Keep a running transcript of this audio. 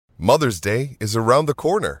Mother's Day is around the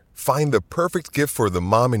corner. Find the perfect gift for the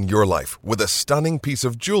mom in your life with a stunning piece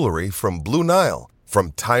of jewelry from Blue Nile.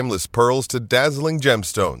 From timeless pearls to dazzling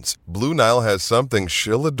gemstones, Blue Nile has something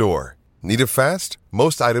she'll adore. Need it fast?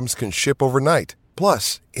 Most items can ship overnight.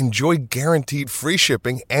 Plus, enjoy guaranteed free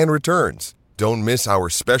shipping and returns. Don't miss our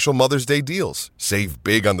special Mother's Day deals. Save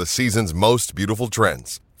big on the season's most beautiful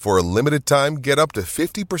trends. For a limited time, get up to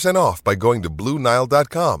 50% off by going to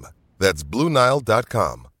BlueNile.com. That's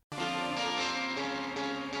BlueNile.com.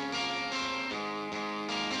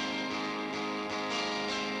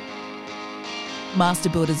 Master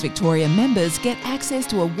Builders Victoria members get access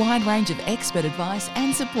to a wide range of expert advice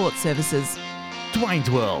and support services.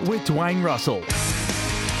 Dwayne's World with Dwayne Russell.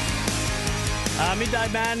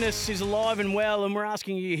 Midday Madness is alive and well, and we're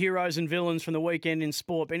asking you heroes and villains from the weekend in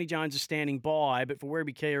sport. Benny Jones is standing by, but for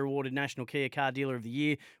Werribee Kia awarded National Kia Car Dealer of the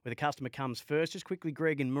Year, where the customer comes first. Just quickly,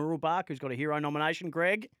 Greg in Murrelbach, who's got a hero nomination.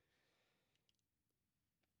 Greg?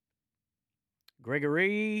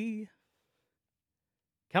 Gregory?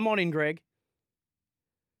 Come on in, Greg.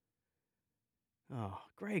 Oh,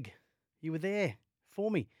 Greg, you were there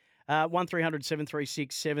for me. 1300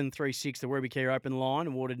 736 736, the Werribee Kia Open Line,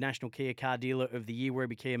 awarded National Kia Car Dealer of the Year.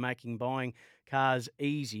 Werribee Kia making buying cars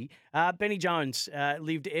easy. Benny Jones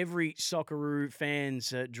lived every Socceroo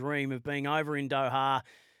fan's dream of being over in Doha,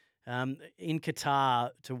 in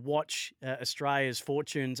Qatar, to watch Australia's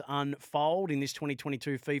fortunes unfold in this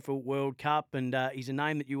 2022 FIFA World Cup. And he's a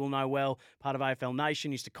name that you will know well, part of AFL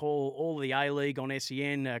Nation. Used to call all of the A-League on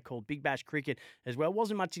SEN, called Big Bash Cricket as well.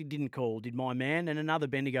 Wasn't much he didn't call, did my man, and another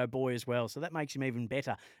Bendigo boy as well. So that makes him even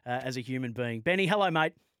better as a human being. Benny, hello,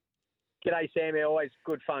 mate. G'day, Sam. Always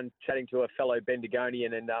good fun chatting to a fellow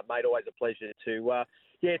Bendigonian, and, mate, always a pleasure to,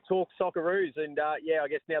 talk Socceroos. And, I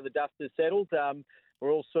guess now the dust has settled.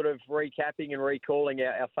 We're all sort of recapping and recalling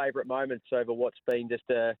our favourite moments over what's been just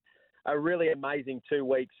a really amazing 2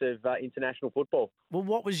 weeks of international football. Well,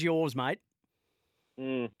 what was yours, mate?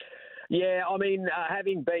 Yeah, I mean,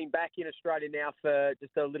 having been back in Australia now for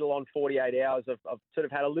just a little on 48 hours, I've sort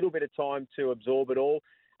of had a little bit of time to absorb it all.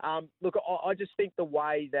 Look, I just think the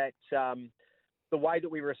way that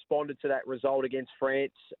we responded to that result against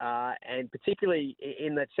France, and particularly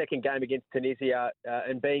in that second game against Tunisia,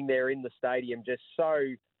 and being there in the stadium, just so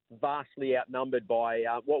vastly outnumbered by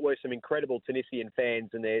what were some incredible Tunisian fans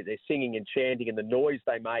and their singing and chanting and the noise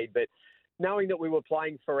they made. But knowing that we were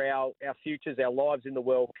playing for our futures, our lives in the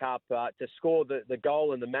World Cup, to score the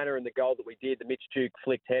goal and the manner in the goal that we did, the Mitch Duke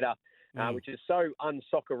flicked header, which is so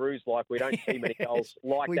un-Socceroos-like. We don't see many goals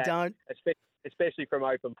like we that, don't. especially from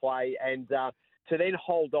open play. And to then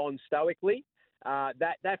hold on stoically,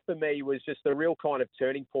 that for me was just a real kind of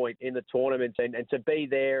turning point in the tournament. And to be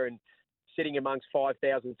there and sitting amongst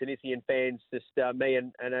 5,000 Tunisian fans, just me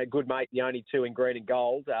and a good mate, the only two in green and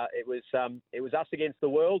gold, it was us against the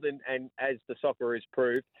world. And as the Socceroos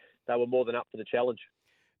proved, they were more than up for the challenge.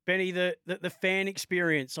 Benny, the fan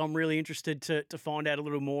experience, I'm really interested to find out a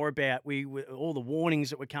little more about. All the warnings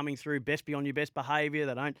that were coming through, best be on your best behaviour,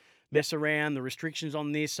 they don't mess around, the restrictions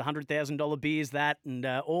on this, $100,000 beers, that, and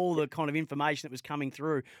all the kind of information that was coming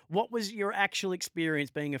through. What was your actual experience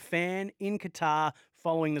being a fan in Qatar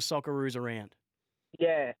following the Socceroos around?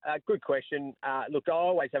 Yeah, good question. Look, I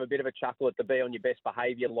always have a bit of a chuckle at the be on your best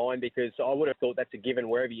behaviour line, because I would have thought that's a given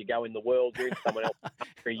wherever you go in the world. You're in someone else's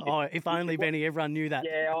country. If only, Benny, everyone knew that.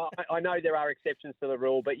 Yeah, I know there are exceptions to the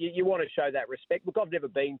rule, but you want to show that respect. Look, I've never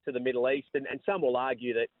been to the Middle East, and some will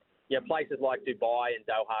argue that places like Dubai and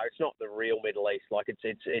Doha, it's not the real Middle East. Like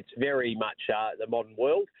it's very much the modern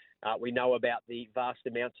world. We know about the vast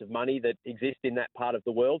amounts of money that exist in that part of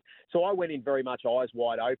the world. So I went in very much eyes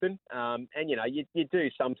wide open. And, you do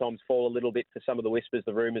sometimes fall a little bit for some of the whispers,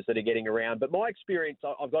 the rumours that are getting around. But my experience,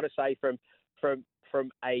 I've got to say, from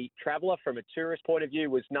a traveller, from a tourist point of view,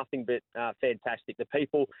 was nothing but fantastic. The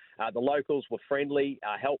people, the locals were friendly,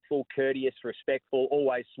 helpful, courteous, respectful,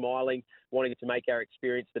 always smiling, wanting to make our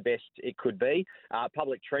experience the best it could be.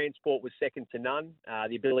 Public transport was second to none.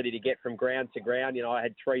 The ability to get from ground to ground. I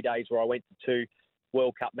had 3 days where I went to 2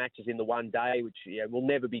 World Cup matches in the one day, which will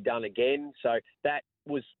never be done again. So that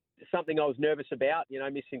was something I was nervous about,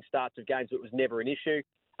 missing starts of games, but it was never an issue.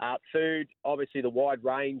 Food, obviously the wide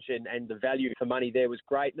range and the value for money there was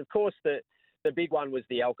great. And of course, the big one was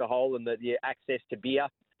the alcohol and the access to beer.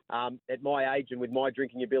 At my age and with my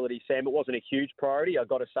drinking ability, Sam, it wasn't a huge priority, I've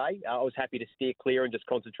got to say. I was happy to steer clear and just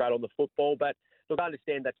concentrate on the football. But look, I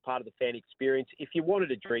understand that's part of the fan experience. If you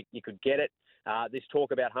wanted a drink, you could get it. This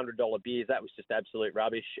talk about $100 beers, that was just absolute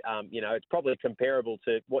rubbish. It's probably comparable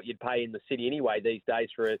to what you'd pay in the city anyway these days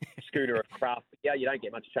for a schooner of craft beer. You don't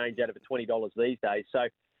get much change out of it, $20 these days. So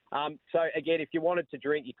So again, if you wanted to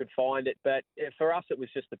drink, you could find it. But for us, it was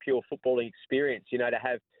just the pure footballing experience, to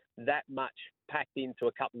have that much packed into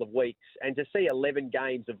a couple of weeks and to see 11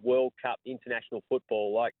 games of World Cup international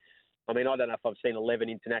football. I don't know if I've seen 11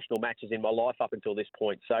 international matches in my life up until this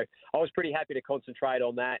point. So I was pretty happy to concentrate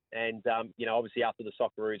on that. And, obviously after the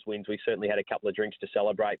Socceroos wins, we certainly had a couple of drinks to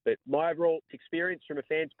celebrate. But my overall experience from a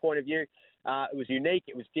fan's point of view, it was unique,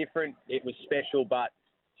 it was different, it was special. But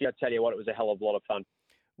I'll tell you what, it was a hell of a lot of fun.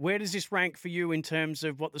 Where does this rank for you in terms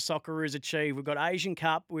of what the Socceroos achieved? We've got Asian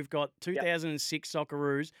Cup, we've got 2006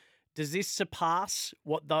 Socceroos. Does this surpass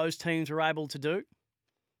what those teams were able to do?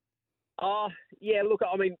 Yeah, look,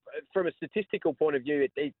 from a statistical point of view,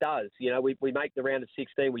 it does. We make the round of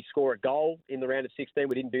 16, we score a goal in the round of 16.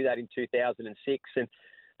 We didn't do that in 2006.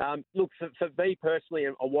 And look, for me personally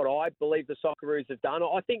and what I believe the Socceroos have done,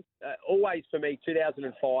 I think always for me,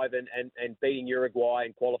 2005 and beating Uruguay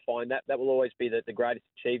and qualifying, that will always be the greatest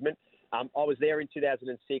achievement. I was there in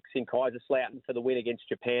 2006 in Kaiserslautern for the win against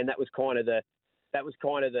Japan. That was kind of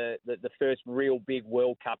the first real big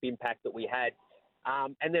World Cup impact that we had.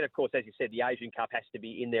 And then, of course, as you said, the Asian Cup has to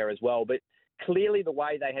be in there as well. But clearly the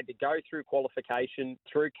way they had to go through qualification,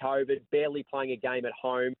 through COVID, barely playing a game at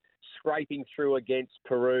home, scraping through against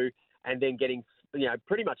Peru, and then getting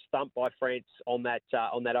pretty much thumped by France on that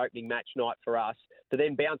opening match night for us, to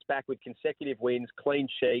then bounce back with consecutive wins, clean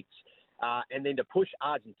sheets, and then to push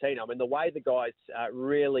Argentina. The way the guys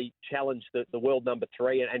really challenged the world number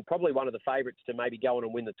 3 and probably one of the favourites to maybe go on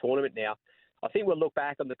and win the tournament now. I think we'll look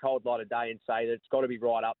back on the cold light of day and say that it's got to be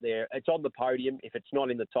right up there. It's on the podium. If it's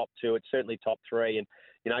not in the top 2, it's certainly top 3. And,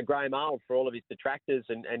 Graham Arnold, for all of his detractors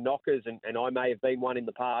and knockers, and I may have been one in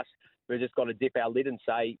the past, we've just got to dip our lid and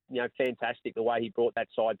say, fantastic the way he brought that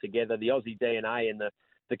side together, the Aussie DNA and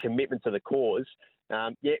the commitment to the cause.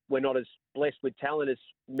 Yet we're not as blessed with talent as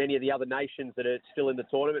many of the other nations that are still in the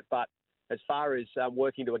tournament, but as far as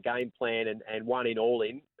working to a game plan and one in, all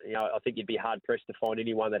in, I think you'd be hard-pressed to find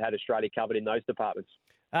anyone that had Australia covered in those departments.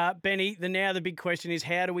 Benny, the big question is,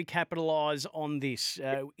 how do we capitalise on this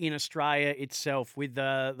in Australia itself with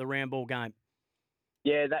the round ball game?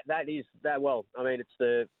 Yeah, it's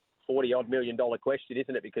the $40-odd million question,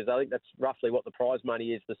 isn't it? Because I think that's roughly what the prize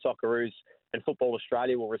money is the Socceroos and Football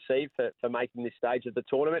Australia will receive for making this stage of the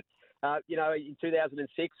tournament. In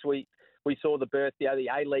 2006, we saw the birth, the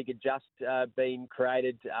A-League had just been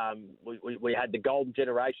created. We had the golden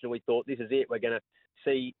generation, and we thought, this is it. We're going to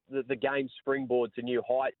see the game springboard to new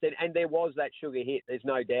heights. And there was that sugar hit, there's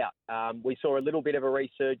no doubt. We saw a little bit of a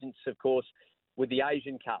resurgence, of course, with the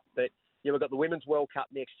Asian Cup. But we've got the Women's World Cup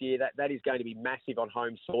next year. That is going to be massive on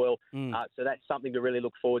home soil. So that's something to really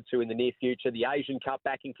look forward to in the near future. The Asian Cup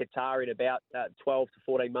back in Qatar in about 12 to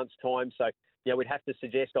 14 months' time. So we'd have to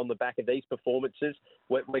suggest on the back of these performances,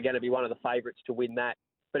 we're going to be one of the favourites to win that.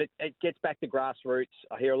 But it gets back to grassroots.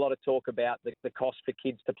 I hear a lot of talk about the cost for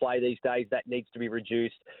kids to play these days. That needs to be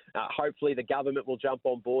reduced. Hopefully the government will jump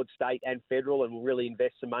on board, state and federal, and will really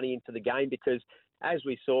invest some money into the game because, as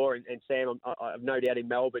we saw, and Sam, I've no doubt in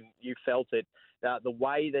Melbourne, you felt it, the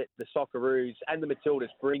way that the Socceroos and the Matildas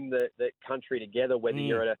bring the country together, whether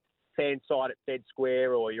you're at a fan site at Fed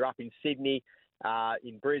Square or you're up in Sydney,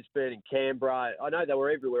 in Brisbane, in Canberra. I know they were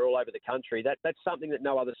everywhere all over the country. That's something that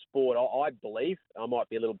no other sport, I believe, I might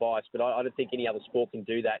be a little biased, but I don't think any other sport can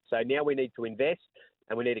do that. So now we need to invest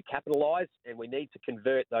and we need to capitalise and we need to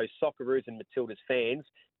convert those Socceroos and Matildas fans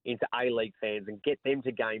into A-League fans and get them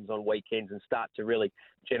to games on weekends and start to really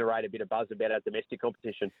generate a bit of buzz about our domestic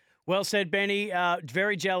competition. Well said, Benny.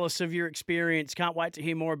 Very jealous of your experience. Can't wait to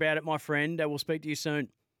hear more about it, my friend. We'll speak to you soon.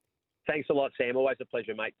 Thanks a lot, Sam. Always a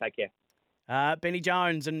pleasure, mate. Take care. Benny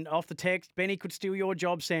Jones, and off the text, Benny could steal your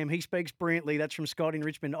job, Sam. He speaks brilliantly. That's from Scott in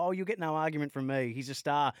Richmond. Oh, you'll get no argument from me. He's a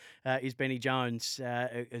star, is Benny Jones.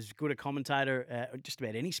 As good a commentator, just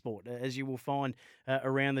about any sport, as you will find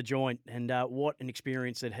around the joint. And what an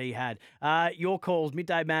experience that he had. Your calls,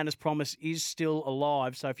 Midday Madness Promise is still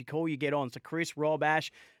alive. So if you call, you get on. So Chris, Rob,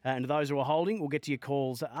 Ash, and those who are holding, we'll get to your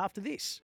calls after this.